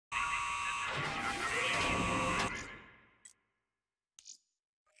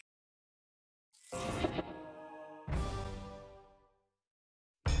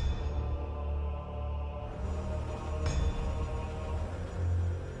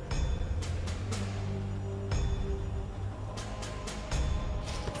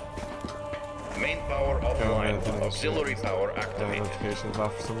power offline. Auxiliary power activated. Notifications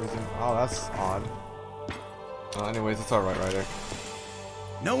off for some reason. Oh, that's odd. Anyways, it's alright, Ryder.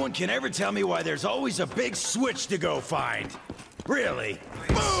 No one can ever tell me why there's always a big switch to go find. Really?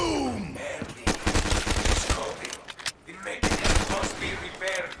 Boom!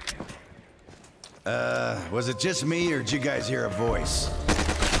 Was it just me, or did you guys hear a voice?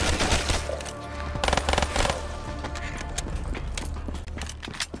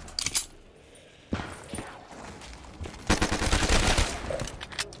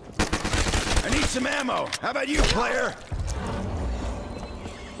 I need some ammo. How about you, player?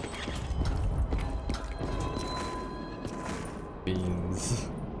 Beans.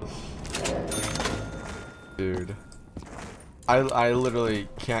 Dude. I literally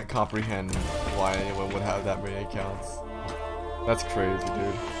can't comprehend why anyone would have that many accounts. That's crazy,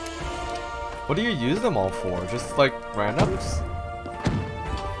 dude. What do you use them all for? Just like randoms?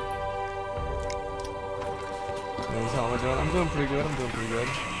 How am I doing? I'm doing pretty good.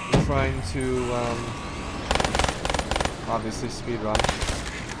 I'm trying to obviously speedrun.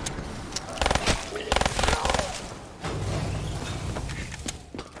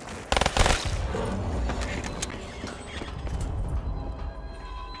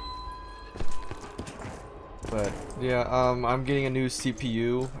 But yeah, I'm getting a new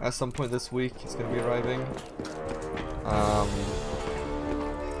CPU at some point this week. It's gonna be arriving.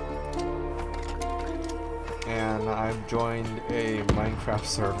 And I've joined a Minecraft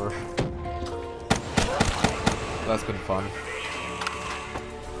server. That's been fun.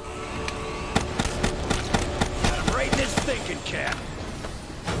 I'm right in this thinking cap.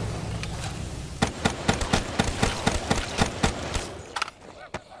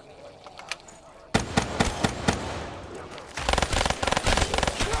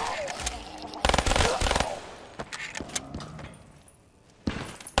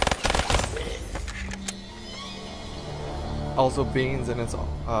 Also beans, and it's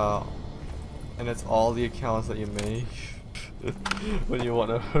all the accounts that you make when you want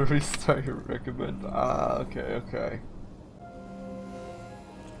to restart your recommend. Ah, okay.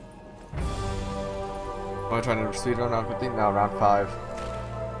 Am I trying to speedrun round 15? No, round 5.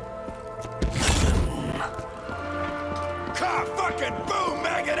 Ka fucking boom,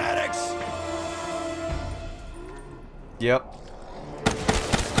 maggot addicts! Yep.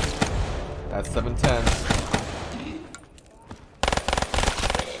 That's 710.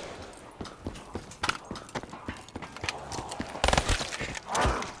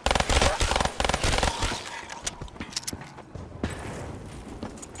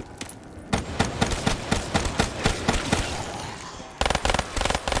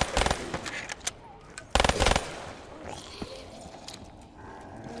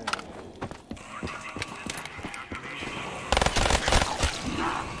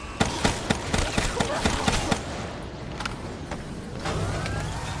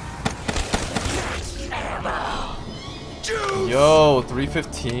 Yo,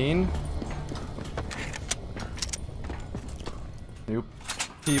 315. Nope.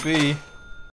 PB.